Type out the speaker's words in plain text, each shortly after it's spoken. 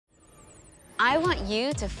I want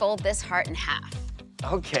you to fold this heart in half.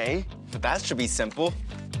 Okay, but that should be simple.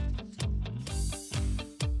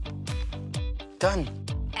 Done.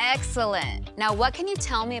 Excellent. Now what can you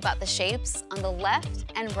tell me about the shapes on the left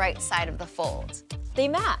and right side of the fold? They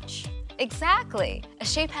match. Exactly. A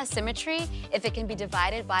shape has symmetry if it can be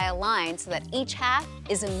divided by a line so that each half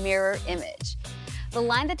is a mirror image. The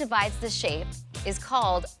line that divides the shape is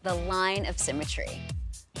called the line of symmetry.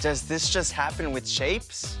 Does this just happen with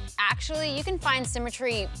shapes? Actually, you can find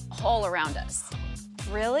symmetry all around us.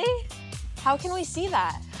 Really? How can we see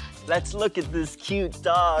that? Let's look at this cute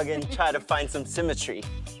dog and try to find some symmetry.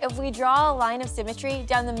 If we draw a line of symmetry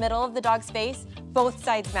down the middle of the dog's face, both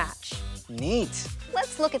sides match. Neat.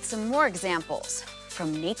 Let's look at some more examples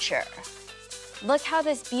from nature. Look how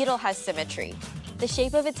this beetle has symmetry. The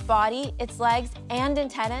shape of its body, its legs, and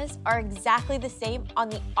antennas are exactly the same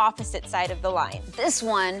on the opposite side of the line. This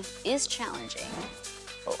one is challenging.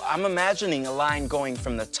 Oh, I'm imagining a line going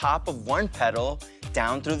from the top of one petal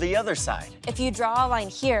down through the other side. If you draw a line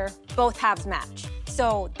here, both halves match.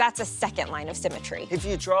 So that's a second line of symmetry. If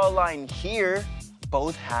you draw a line here,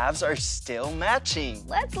 both halves are still matching.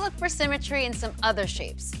 Let's look for symmetry in some other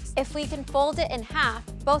shapes. If we can fold it in half,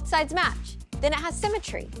 both sides match. Then it has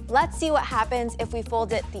symmetry. Let's see what happens if we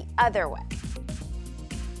fold it the other way.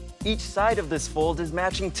 Each side of this fold is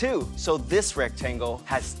matching too, so this rectangle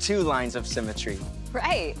has two lines of symmetry.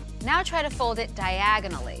 Right. Now try to fold it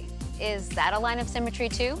diagonally. Is that a line of symmetry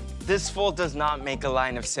too? This fold does not make a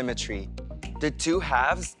line of symmetry. The two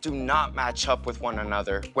halves do not match up with one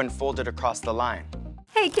another when folded across the line.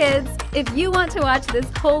 Hey kids, if you want to watch this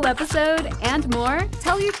whole episode and more,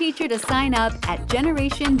 tell your teacher to sign up at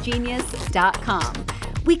GenerationGenius.com.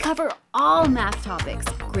 We cover all math topics,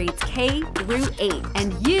 grades K through 8,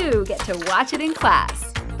 and you get to watch it in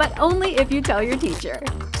class, but only if you tell your teacher.